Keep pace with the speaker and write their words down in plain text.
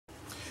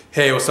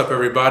Hey, what's up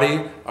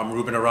everybody? I'm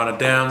Ruben Arana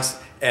Downs,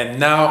 and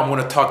now I'm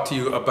going to talk to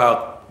you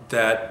about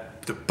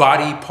the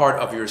body part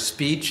of your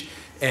speech.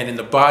 And in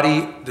the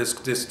body,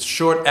 this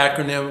short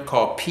acronym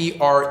called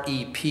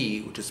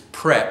PREP, which is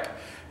PREP.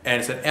 And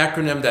it's an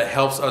acronym that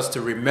helps us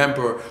to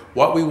remember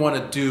what we want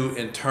to do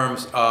in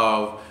terms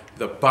of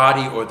the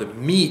body or the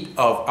meat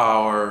of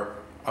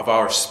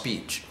our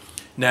speech.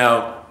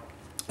 Now,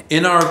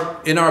 in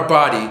our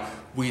body,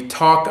 we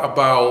talk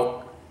about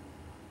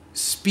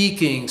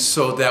speaking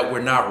so that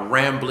we're not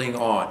rambling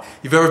on.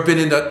 You've ever been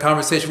in a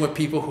conversation with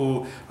people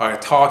who are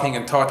talking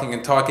and talking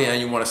and talking,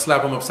 and you want to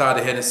slap them upside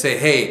the head and say,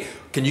 hey,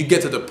 can you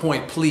get to the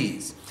point,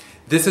 please?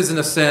 This is, in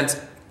a sense,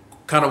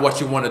 kind of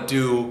what you want to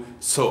do,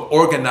 so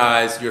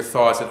organize your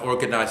thoughts and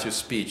organize your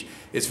speech.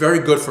 It's very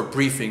good for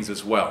briefings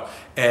as well.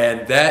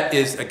 And that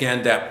is,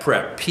 again, that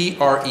PREP,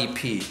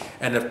 P-R-E-P.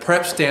 And the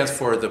PREP stands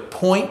for the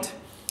point,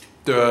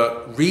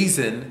 the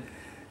reason,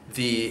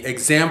 the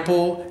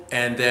example,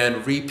 and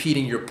then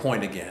repeating your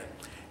point again.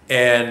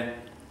 And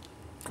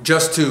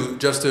just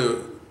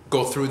to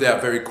go through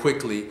that very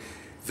quickly,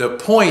 the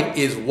point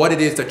is what it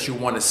is that you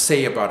want to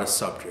say about a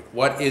subject.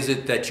 What is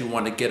it that you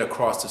want to get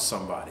across to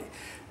somebody?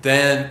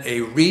 Then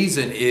a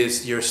reason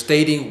is you're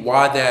stating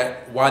why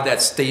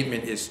that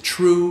statement is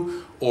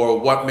true, or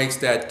what makes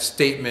that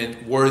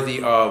statement worthy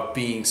of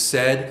being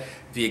said.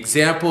 The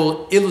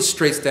example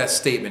illustrates that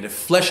statement. It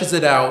fleshes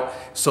it out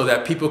so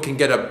that people can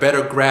get a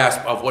better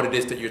grasp of what it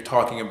is that you're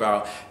talking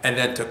about. And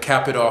then to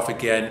cap it off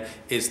again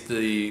is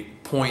the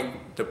point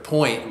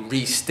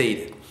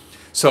restated.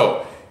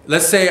 So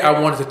let's say I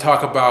wanted to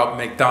talk about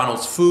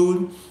McDonald's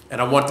food,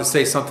 and I want to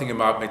say something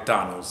about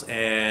McDonald's.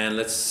 And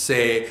let's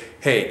say,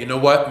 hey, you know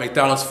what?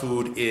 McDonald's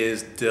food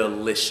is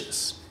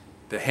delicious.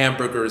 The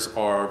hamburgers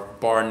are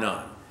bar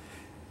none.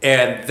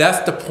 And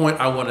that's the point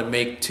I want to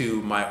make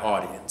to my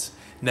audience.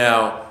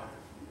 Now,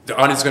 the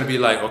audience is going to be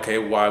like, okay,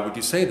 why would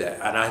you say that?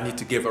 And I need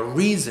to give a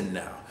reason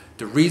now.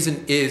 The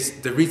reason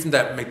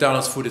that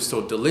McDonald's food is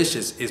so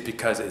delicious is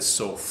because it's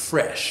so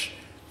fresh.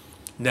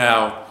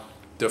 Now,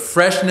 the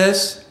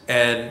freshness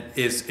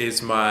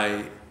is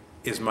my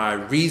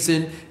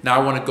reason.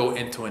 Now I want to go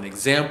into an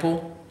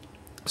example.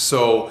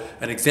 So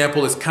an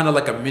example is kind of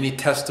like a mini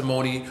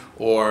testimony,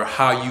 or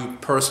how you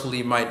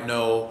personally might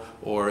know,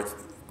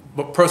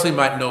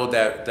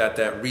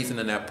 that reason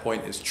and that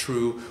point is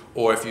true.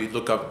 Or if you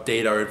look up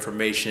data or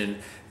information,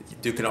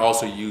 you can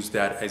also use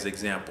that as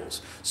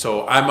examples.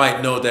 So I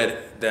might know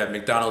that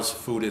McDonald's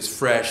food is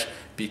fresh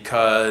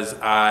because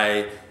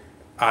I'm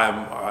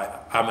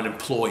an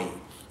employee.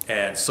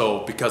 And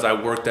so because I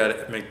worked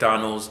at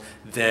McDonald's,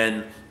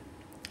 then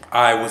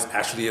I was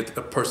actually a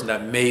person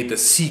that made the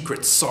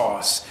secret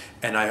sauce,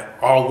 and I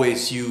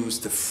always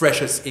used the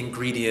freshest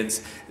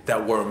ingredients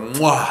that were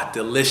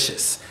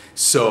delicious.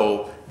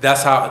 So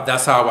that's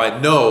how I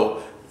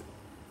know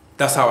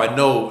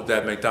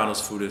that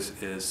McDonald's food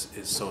is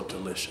so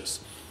delicious.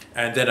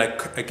 And then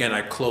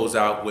I close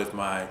out with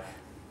my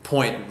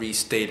point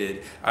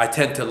restated. I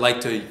tend to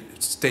like to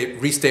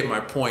restate my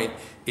point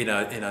in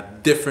a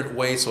different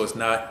way, so it's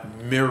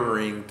not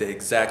mirroring the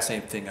exact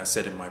same thing I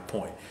said in my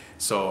point.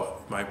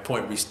 So my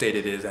point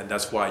restated is, and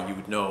that's why you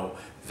would know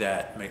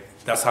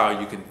that's how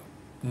you can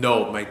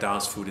know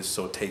McDonald's food is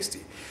so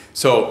tasty.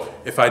 So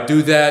if I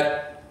do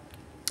that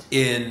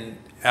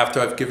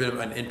after I've given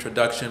them an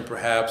introduction,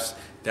 perhaps,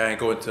 then I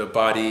go into the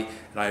body,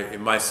 and it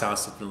might sound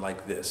something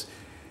like this.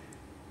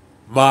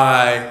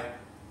 My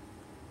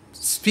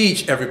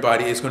speech,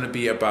 everybody, is going to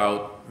be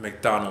about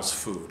McDonald's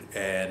food,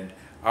 and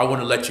I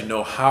want to let you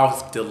know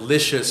how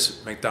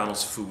delicious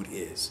McDonald's food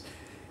is.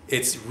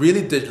 It's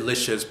really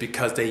delicious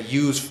because they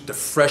use the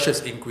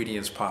freshest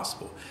ingredients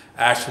possible.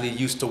 I actually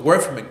used to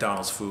work for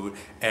McDonald's food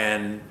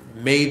and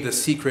made the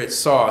secret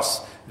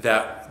sauce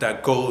that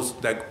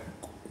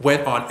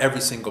went on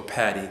every single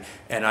patty,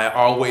 and I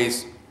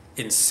always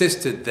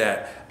insisted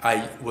that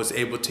I was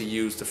able to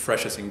use the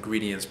freshest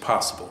ingredients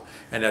possible.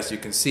 And as you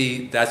can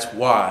see, that's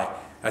why,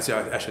 as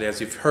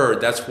you've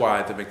heard, that's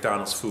why the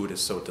McDonald's food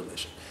is so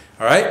delicious.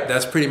 All right,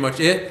 that's pretty much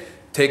it.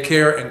 Take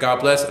care and God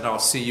bless, and I'll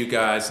see you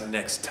guys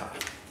next time.